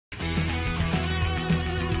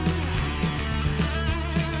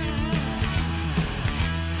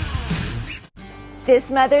This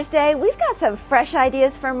Mother's Day, we've got some fresh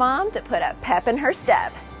ideas for Mom to put a pep in her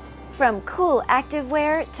step. From cool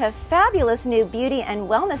activewear to fabulous new beauty and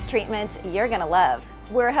wellness treatments you're gonna love.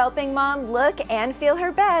 We're helping Mom look and feel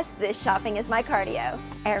her best this Shopping is My Cardio.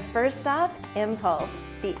 Our first stop, m.Pulse,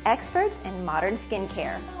 the experts in modern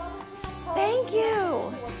skincare. Thank you.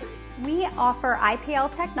 We offer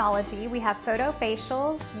IPL technology. We have photo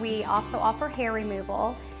facials. We also offer hair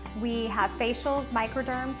removal. We have facials,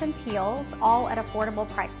 microderms, and peels, all at affordable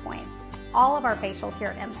price points. All of our facials here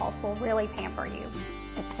at m.Pulse will really pamper you.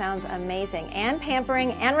 It sounds amazing and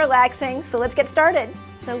pampering and relaxing, so let's get started.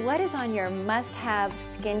 So what is on your must-have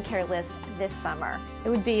skincare list this summer? It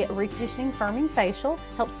would be a reconditioning firming facial,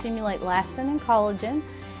 helps stimulate elastin and collagen,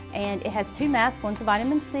 and it has 2 masks, one's a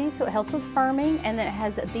vitamin C, so it helps with firming, and then it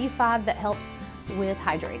has a B5 that helps with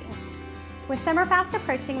hydrating. With summer fast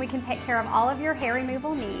approaching, we can take care of all of your hair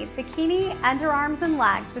removal needs. Bikini, underarms, and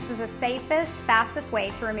legs, this is the safest, fastest way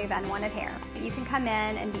to remove unwanted hair. You can come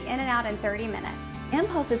in and be in and out in 30 minutes.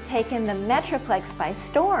 m.Pulse has taken the Metroplex by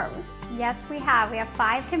storm. Yes, we have. We have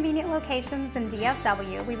 5 convenient locations in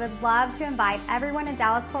DFW. We would love to invite everyone in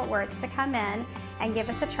Dallas-Fort Worth to come in and give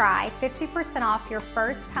us a try. 50% off your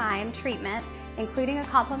first time treatment, including a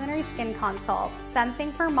complimentary skin consult,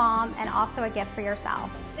 something for Mom, and also a gift for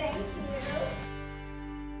yourself. Thank you.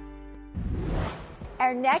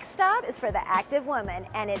 Our next stop is for the active woman,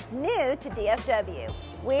 and it's new to DFW.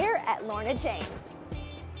 We're at Lorna Jane.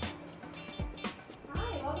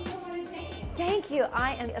 Thank you.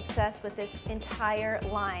 I am obsessed with this entire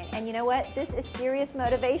line. And you know what? This is serious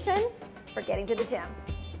motivation for getting to the gym.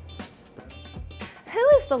 Who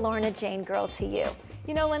is the Lorna Jane girl to you?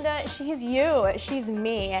 You know, Linda, she's you. She's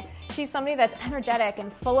me. She's somebody that's energetic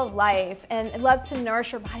and full of life and loves to nourish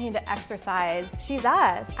her body into exercise. She's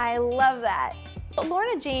us. I love that.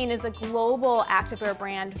 Lorna Jane is a global activewear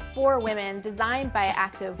brand for women designed by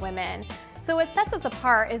active women. So what sets us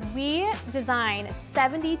apart is we design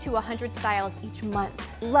 70 to 100 styles each month.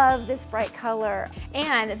 Love this bright color.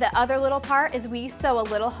 And the other little part is we sew a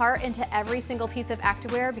little heart into every single piece of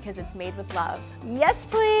activewear because it's made with love. Yes,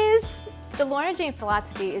 please. The Lorna Jane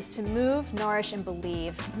philosophy is to move, nourish, and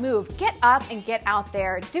believe. Move, get up and get out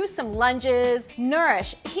there. Do some lunges,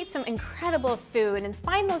 nourish, eat some incredible food, and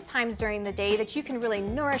find those times during the day that you can really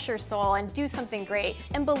nourish your soul and do something great.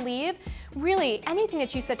 And believe, really, anything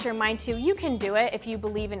that you set your mind to, you can do it if you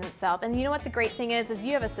believe in itself. And you know what the great thing is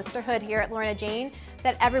you have a sisterhood here at Lorna Jane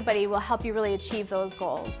that everybody will help you really achieve those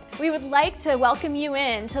goals. We would like to welcome you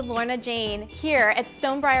in to Lorna Jane here at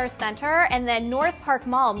Stonebriar Center and then North Park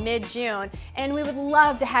Mall mid-June. And we would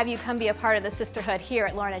love to have you come be a part of the sisterhood here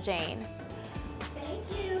at Lorna Jane. Thank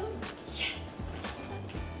you. Yes.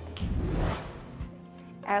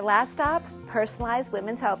 Our last stop, personalized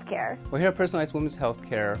women's health care. Well, here at Personalized Women's Health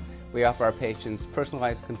Care, we offer our patients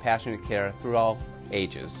personalized, compassionate care through all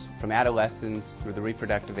ages, from adolescence through the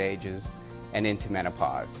reproductive ages and into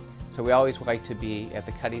menopause. So we always like to be at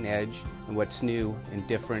the cutting edge in what's new and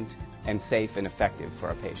different and safe and effective for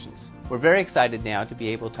our patients. We're very excited now to be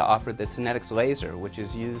able to offer the Synetics laser, which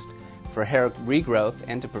is used for hair regrowth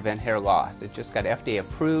and to prevent hair loss. It just got FDA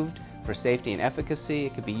approved for safety and efficacy.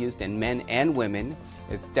 It could be used in men and women.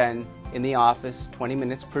 It's done in the office, 20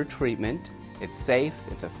 minutes per treatment. It's safe,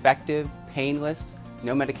 it's effective, painless,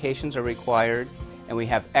 no medications are required, and we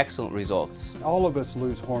have excellent results. All of us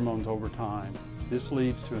lose hormones over time. This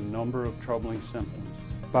leads to a number of troubling symptoms.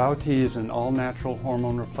 BioT is an all-natural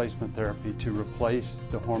hormone replacement therapy to replace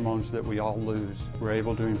the hormones that we all lose. We're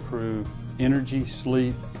able to improve energy,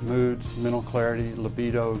 sleep, moods, mental clarity,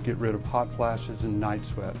 libido, get rid of hot flashes and night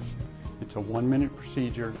sweats. It's a 1-minute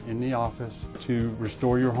procedure in the office to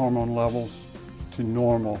restore your hormone levels to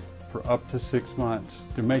normal for up to 6 months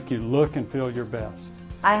to make you look and feel your best.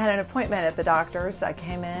 I had an appointment at the doctor's. I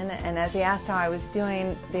came in, and as he asked how I was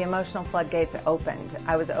doing, the emotional floodgates opened.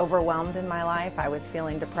 I was overwhelmed in my life. I was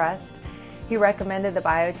feeling depressed. He recommended the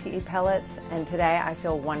BioT pellets, and today I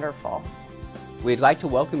feel wonderful. We'd like to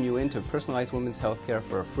welcome you into Personalized Women's Health Care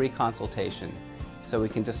for a free consultation so we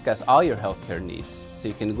can discuss all your health care needs so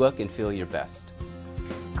you can look and feel your best.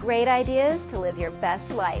 Great ideas to live your best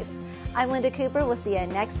life. I'm Linda Cooper. We'll see you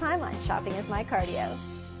next time on Shopping is My Cardio.